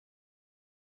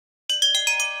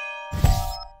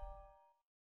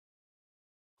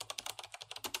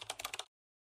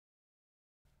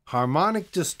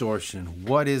Harmonic distortion,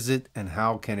 what is it and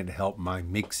how can it help my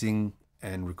mixing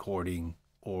and recording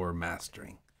or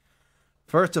mastering?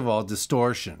 First of all,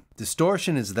 distortion.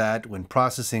 Distortion is that when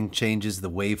processing changes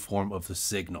the waveform of the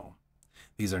signal.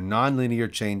 These are nonlinear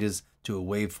changes to a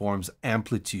waveform's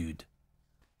amplitude.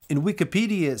 In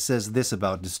Wikipedia, it says this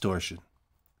about distortion.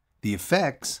 The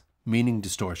effects, meaning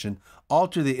distortion,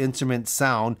 alter the instrument's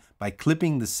sound by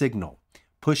clipping the signal,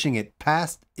 pushing it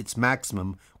past its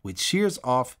maximum, which shears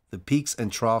off the peaks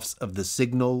and troughs of the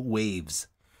signal waves,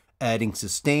 adding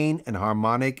sustain and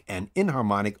harmonic and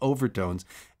inharmonic overtones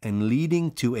and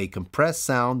leading to a compressed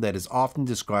sound that is often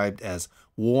described as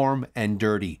warm and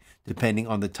dirty, depending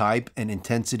on the type and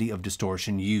intensity of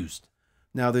distortion used.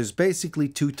 Now, there's basically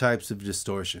two types of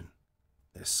distortion.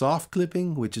 There's soft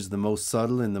clipping, which is the most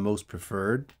subtle and the most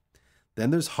preferred. Then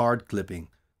there's hard clipping,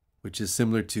 which is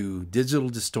similar to digital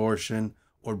distortion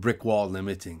or brick wall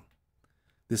limiting.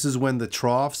 This is when the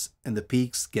troughs and the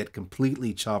peaks get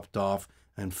completely chopped off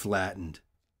and flattened.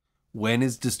 When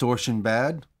is distortion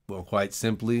bad? Well, quite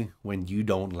simply, when you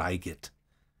don't like it.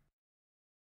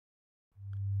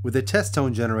 With a test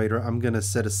tone generator, I'm going to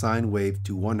set a sine wave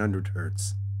to 100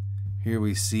 Hertz. Here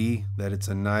we see that it's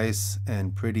a nice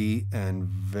and pretty and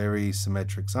very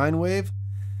symmetric sine wave.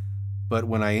 But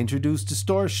when I introduce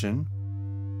distortion,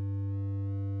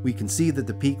 we can see that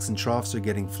the peaks and troughs are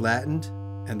getting flattened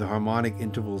and the harmonic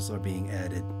intervals are being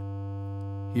added.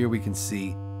 Here we can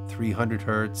see 300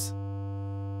 Hertz,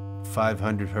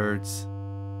 500 Hertz,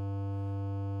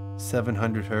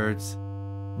 700 Hertz,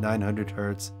 900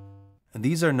 Hertz, and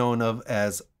these are known of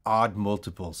as odd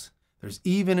multiples. There's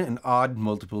even an odd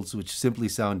multiples which simply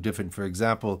sound different. For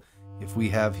example, if we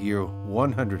have here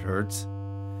 100 Hertz,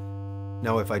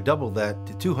 now if I double that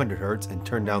to 200 Hertz and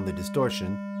turn down the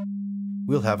distortion,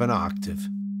 we'll have an octave.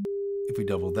 If we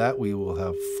double that, we will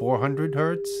have 400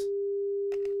 Hertz.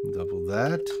 Double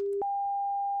that.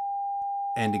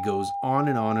 And it goes on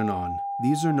and on and on.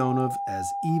 These are known of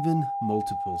as even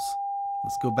multiples.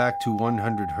 Let's go back to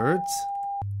 100 Hertz.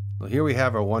 Well, here we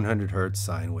have our 100 Hertz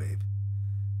sine wave.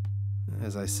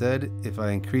 As I said, if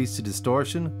I increase the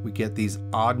distortion, we get these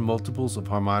odd multiples of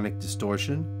harmonic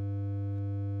distortion,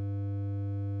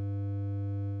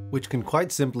 which can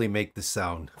quite simply make the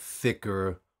sound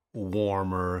thicker,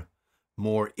 warmer,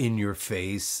 more in your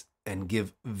face, and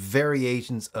give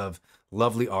variations of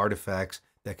lovely artifacts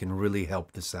that can really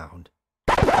help the sound.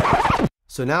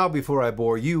 So now, before I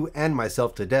bore you and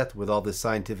myself to death with all this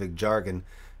scientific jargon,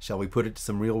 shall we put it to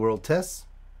some real-world tests?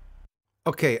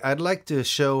 Okay, I'd like to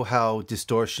show how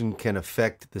distortion can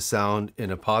affect the sound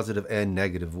in a positive and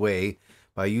negative way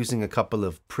by using a couple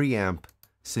of preamp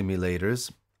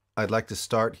simulators. I'd like to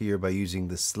start here by using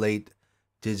the Slate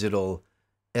Digital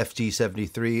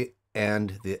FG73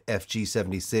 and the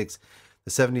FG76.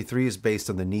 The 73 is based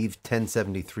on the Neve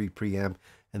 1073 preamp,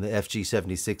 and the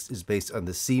FG76 is based on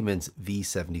the Siemens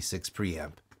V76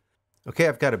 preamp. Okay,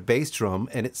 I've got a bass drum,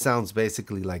 and it sounds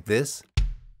basically like this.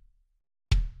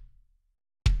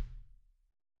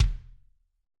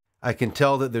 I can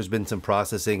tell that there's been some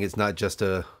processing. It's not just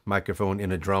a microphone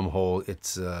in a drum hole.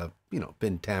 It's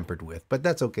been tampered with, but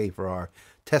that's okay for our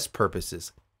test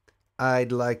purposes.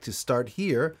 I'd like to start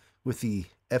here with the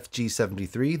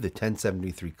FG73, the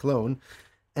 1073 clone,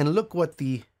 and look what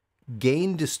the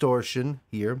gain distortion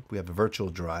here, we have a virtual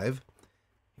drive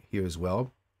here as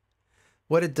well,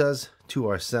 what it does to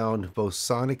our sound both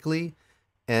sonically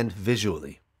and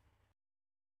visually.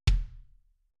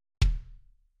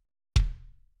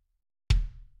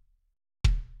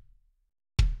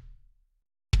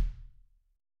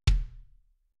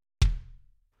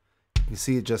 You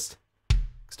see it just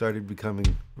started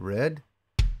becoming red.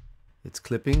 It's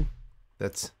clipping.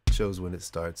 That shows when it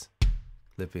starts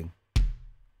clipping.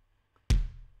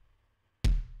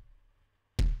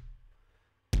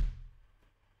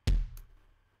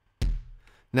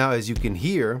 Now, as you can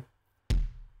hear,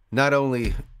 not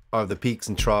only are the peaks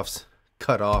and troughs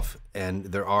cut off and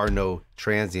there are no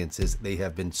transiences, they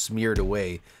have been smeared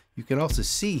away. You can also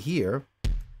see here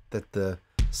that the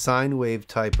sine wave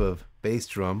type of bass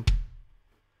drum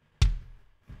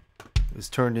is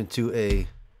turned into a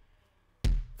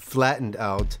flattened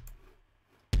out,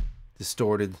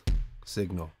 distorted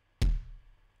signal.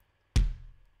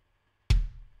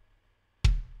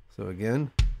 So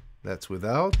again, that's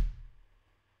without,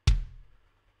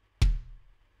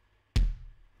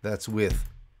 that's with.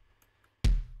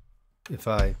 If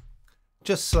I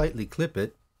just slightly clip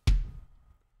it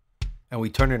and we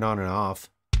turn it on and off,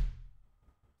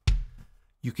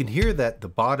 you can hear that the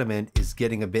bottom end is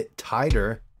getting a bit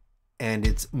tighter and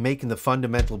it's making the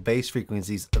fundamental bass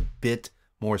frequencies a bit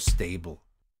more stable.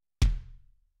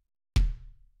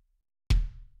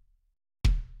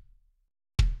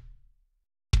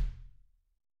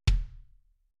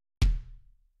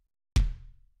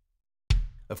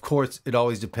 Of course, it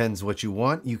always depends what you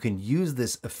want. You can use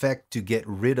this effect to get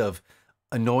rid of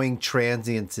annoying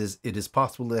transients. It is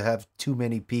possible to have too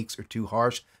many peaks or too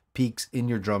harsh peaks in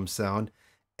your drum sound,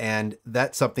 and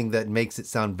that's something that makes it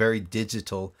sound very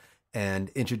digital, and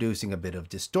introducing a bit of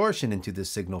distortion into the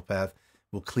signal path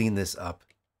will clean this up.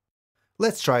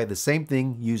 Let's try the same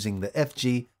thing using the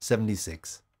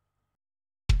FG76.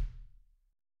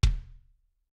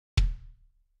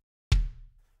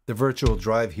 The virtual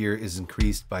drive here is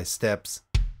increased by steps.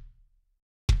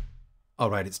 All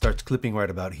right, it starts clipping right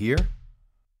about here.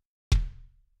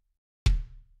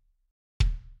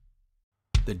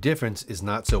 The difference is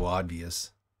not so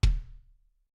obvious.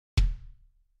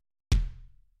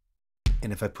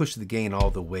 And if I push the gain all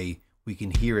the way, we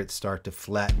can hear it start to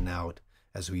flatten out,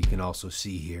 as we can also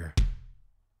see here.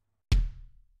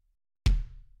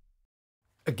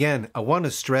 Again, I want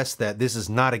to stress that this is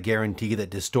not a guarantee that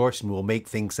distortion will make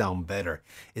things sound better.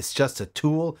 It's just a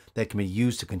tool that can be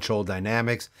used to control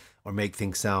dynamics or make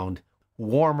things sound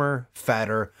warmer,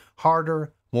 fatter,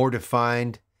 harder, more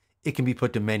defined. It can be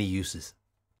put to many uses.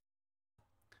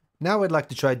 Now I'd like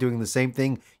to try doing the same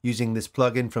thing using this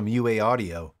plugin from UA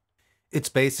Audio. It's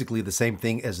basically the same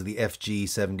thing as the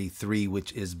FG73,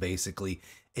 which is basically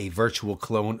a virtual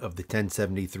clone of the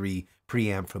 1073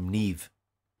 preamp from Neve.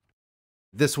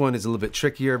 This one is a little bit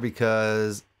trickier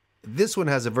because this one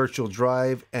has a virtual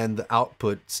drive and the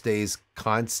output stays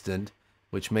constant,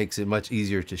 which makes it much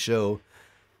easier to show.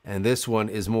 And this one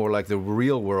is more like the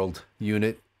real world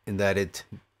unit in that it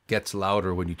gets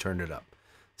louder when you turn it up.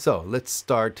 So let's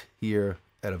start here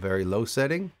at a very low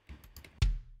setting.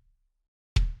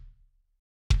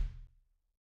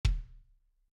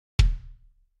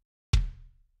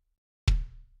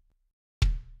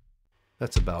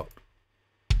 That's about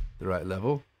the right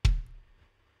level.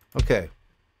 Okay,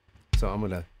 so I'm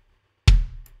gonna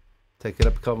take it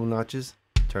up a couple notches,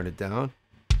 turn it down.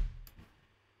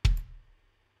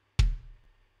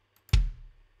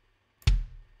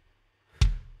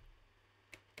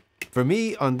 For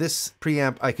me, on this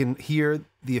preamp, I can hear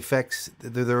the effects.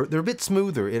 They're a bit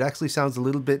smoother. It actually sounds a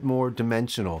little bit more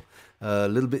dimensional, a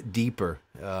little bit deeper.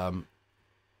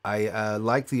 I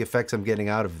like the effects I'm getting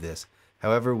out of this.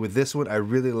 However, with this one, I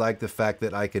really like the fact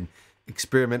that I can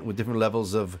experiment with different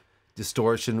levels of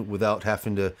distortion without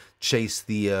having to chase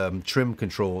the trim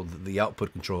control, the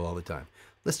output control all the time.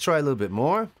 Let's try a little bit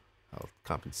more. I'll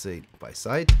compensate by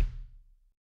sight.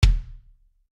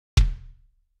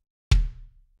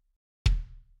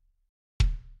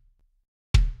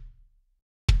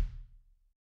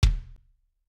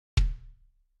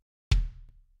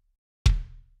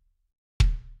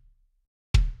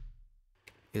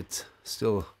 It's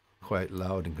still quite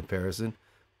loud in comparison,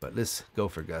 but let's go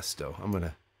for gusto. I'm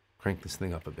gonna crank this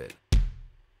thing up a bit.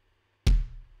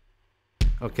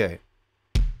 Okay.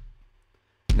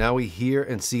 Now we hear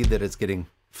and see that it's getting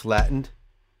flattened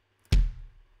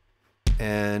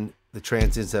and the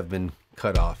transients have been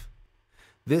cut off.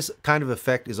 This kind of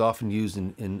effect is often used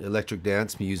in electric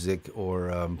dance music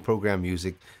or program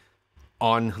music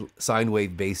on sine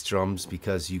wave bass drums,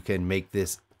 because you can make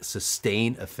this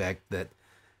sustain effect that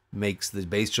makes the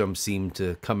bass drum seem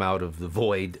to come out of the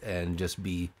void and just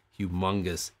be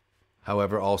humongous.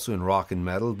 However, also in rock and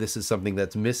metal, this is something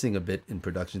that's missing a bit in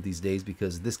production these days,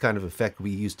 because this kind of effect we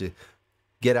used to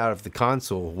get out of the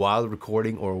console while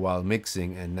recording or while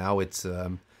mixing, and now it's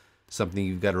something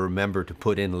you've got to remember to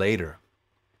put in later.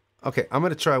 Okay, I'm going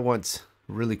to try once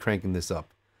really cranking this up.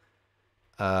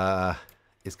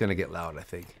 It's going to get loud, I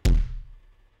think.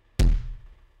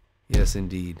 Yes,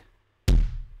 indeed.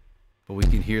 But we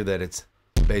can hear that it's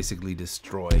basically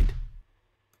destroyed.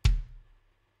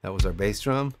 That was our bass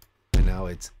drum, and now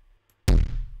it's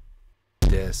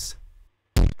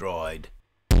destroyed.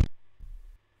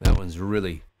 That one's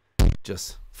really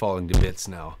just falling to bits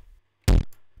now.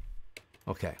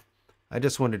 Okay, I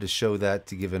just wanted to show that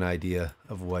to give an idea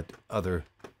of what other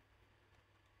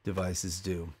devices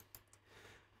do.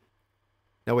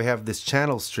 Now we have this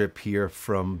channel strip here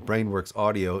from Brainworks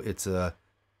Audio. It's a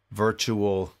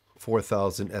virtual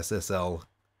 4000 SSL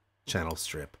channel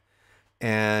strip.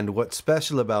 And what's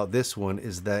special about this one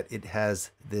is that it has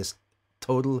this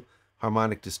total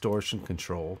harmonic distortion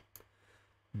control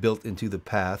built into the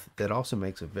path that also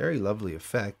makes a very lovely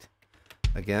effect.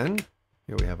 Again,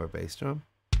 here we have our bass drum.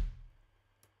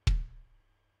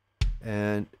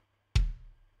 And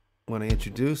when I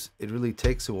introduce, it really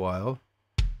takes a while.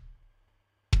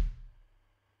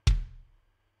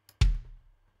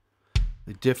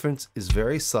 The difference is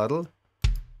very subtle,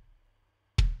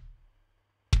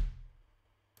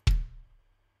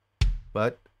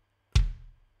 but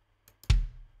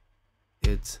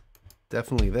it's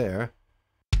definitely there.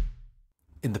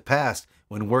 In the past,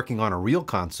 when working on a real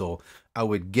console, I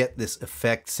would get this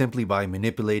effect simply by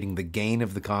manipulating the gain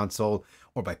of the console,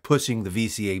 or by pushing the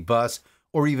VCA bus,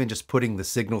 or even just putting the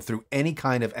signal through any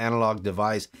kind of analog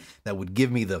device that would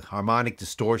give me the harmonic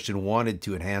distortion wanted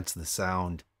to enhance the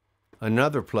sound.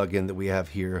 Another plugin that we have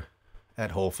here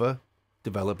at HOFA,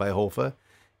 developed by HOFA,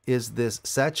 is this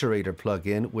saturator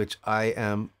plugin, which I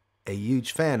am a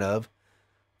huge fan of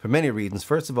for many reasons.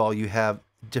 First of all, you have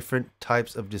different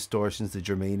types of distortions, the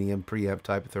germanium, preamp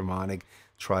type, harmonic,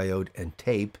 triode, and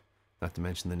tape, not to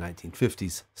mention the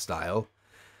 1950s style.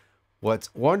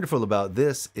 What's wonderful about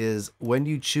this is when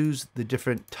you choose the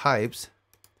different types,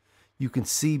 you can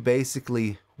see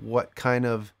basically what kind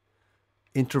of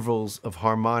intervals of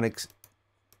harmonics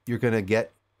you're going to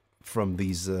get from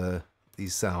these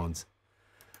sounds.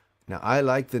 Now, I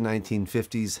like the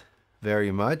 1950s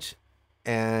very much,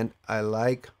 and I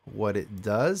like what it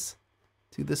does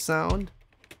to the sound.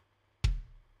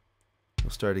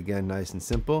 We'll start again nice and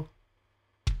simple.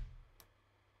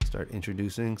 Start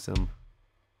introducing some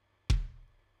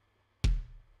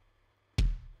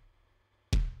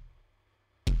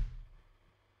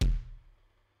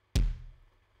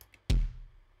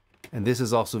and this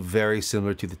is also very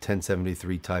similar to the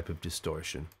 1073 type of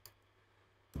distortion.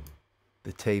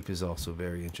 The tape is also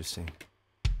very interesting.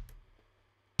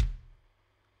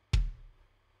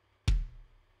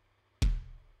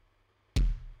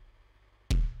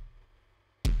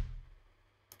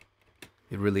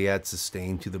 It really adds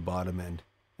sustain to the bottom end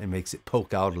and makes it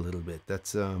poke out a little bit.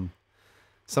 That's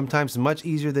sometimes much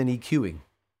easier than EQing.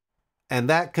 And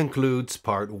that concludes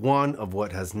part 1 of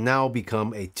what has now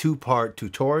become a 2-part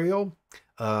tutorial.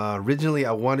 Originally,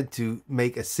 I wanted to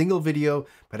make a single video,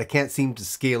 but I can't seem to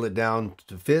scale it down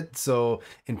to fit. So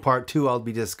in part 2, I'll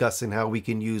be discussing how we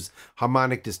can use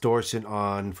harmonic distortion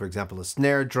on, for example, a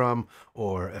snare drum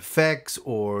or effects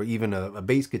or even a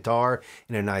bass guitar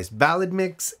in a nice ballad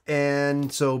mix.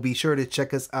 And so be sure to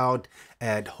check us out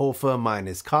at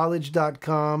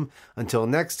HOFA-College.com. Until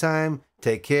next time,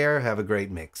 take care, have a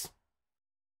great mix.